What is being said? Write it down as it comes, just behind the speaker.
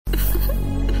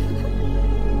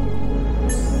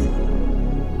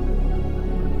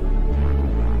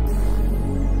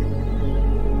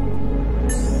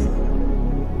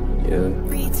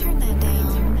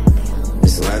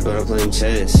playing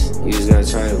chess. You just gotta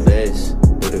try your best,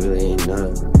 but it really ain't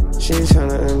nothing. She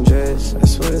tryna undress, I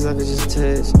swear this life is just a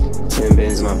test. 10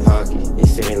 bands in my pocket,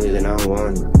 if it ain't lit then I don't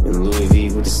want it. And Louis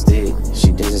V with the stick,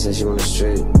 she dancing said she wanna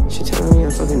strip. She telling me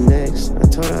I'm fucking next, I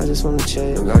told her I just wanna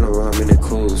check. Don't got no rum in the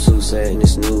cool, Sue said and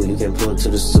it's new. You can't pull it to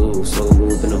the stool, slow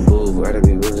move in the booth. Rather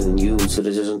be realer than you, so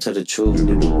the judge don't tell the truth.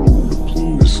 You know roll the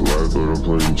clue, it's life but I'm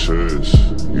playing chess.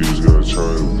 You just gotta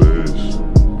try your best,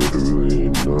 but it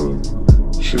really ain't nothing.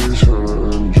 She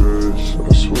tryna undress,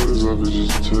 I swear this life is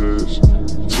just a test.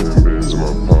 10 bands in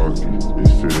my pocket,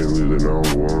 if it ain't lit then I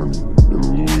don't want it. And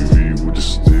Louis V with the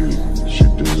stick, she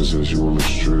dancing said she wanna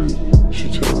strip. She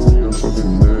telling me I'm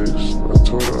fucking next, I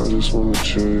told her I just wanna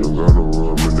chill. Don't got no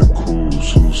rum in the cool,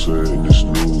 Sue said and it's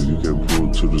new. You can't pull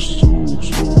it to the stool,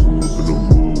 smoke up in the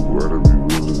booth. Rather be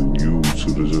realer than you, so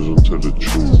the judge don't tell the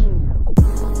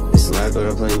truth. It's life but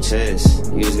I'm playing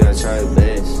chess, you just gotta try your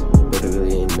best, but it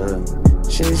really ain't nothing.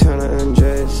 She tryna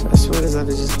undress, I swear this life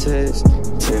is just a test.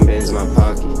 10 bands in my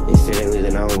pocket, if it ain't lit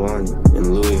then I don't want it.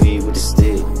 And Louis V with the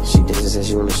stick, she dancing said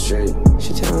she wanna strip.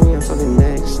 She telling me I'm fucking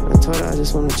next, I told her I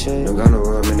just wanna check. Don't got no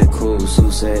rum in the cool, Sue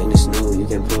said and it's new. You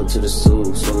can't pull it to the stool,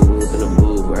 slowly move in the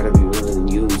booth. Rather be realer than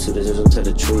you, so the judge don't tell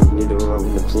the truth. Need to rum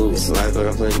in the clue. It's life but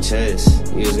I'm playing chess,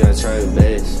 you just gotta try your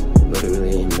best, but it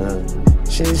really ain't nothing.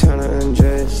 She tryna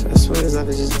undress, I swear this life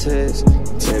is just a test.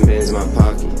 10 bands in my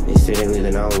pocket, if it ain't lit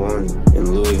then I don't want it. And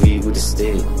Louis V with the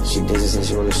stick, she dancing said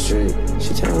she wanna strip.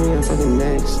 She telling me I'm fucking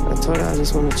next, I told her I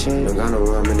just wanna check. Don't got no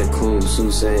rum in the cool, Sue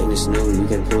said and it's new. You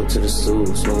can't pull it to the stool,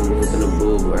 slow move in the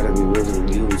booth. Rather be realer than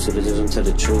you, so the judge don't tell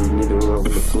the truth. Need to rum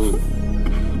in the clue.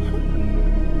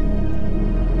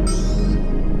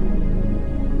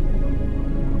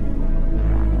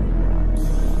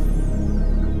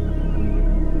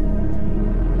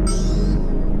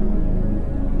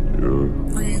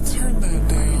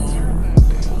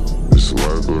 It's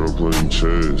life but I'm playing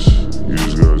chess. You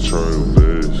just gotta try your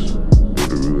best,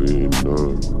 but it really ain't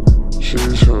nothing. She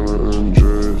tryna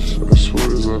undress, I swear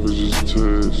this life is just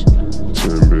a test.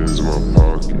 10 bands in my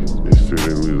pocket, if it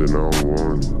ain't lit then I don't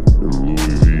want it. And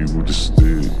Louis V with the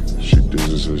stick, she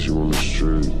dancing said she wanna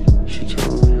strip. She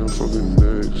telling me I'm fucking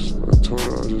next, I told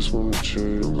her I just wanna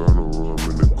chill. Don't got no rum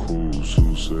in the cool,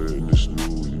 Sue said and it's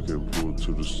new. You can't pull it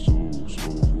to the stool,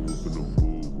 slow move in the booth.